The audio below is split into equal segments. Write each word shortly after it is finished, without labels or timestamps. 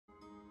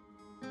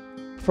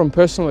From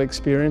personal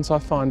experience, I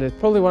find it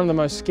probably one of the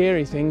most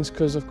scary things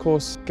because, of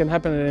course, it can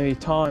happen at any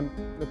time.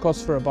 The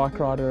costs for a bike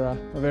rider are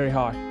very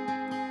high.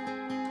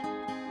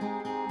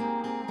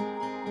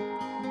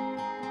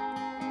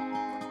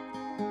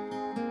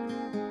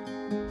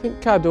 I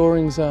think car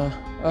doorings are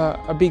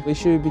a big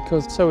issue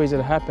because it's so easy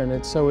to happen.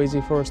 It's so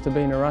easy for us to be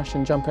in a rush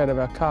and jump out of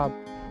our car.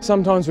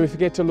 Sometimes we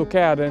forget to look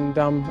out, and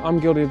I'm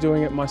guilty of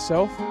doing it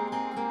myself.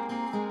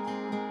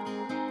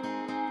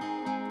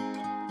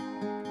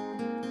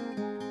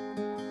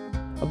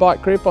 A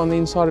bike grip on the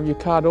inside of your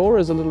car door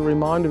is a little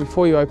reminder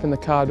before you open the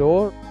car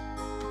door.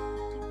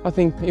 I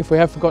think if we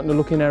have forgotten to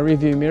look in our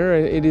rearview mirror,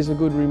 it is a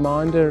good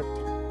reminder.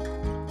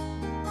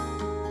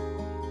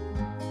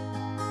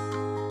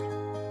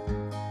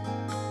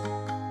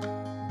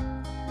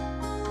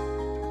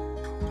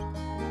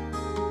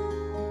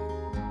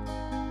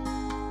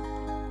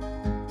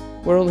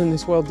 We're all in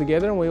this world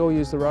together and we all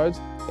use the roads.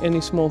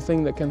 Any small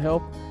thing that can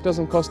help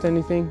doesn't cost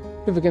anything.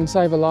 If it can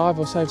save a life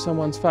or save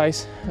someone's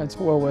face, it's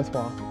well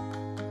worthwhile.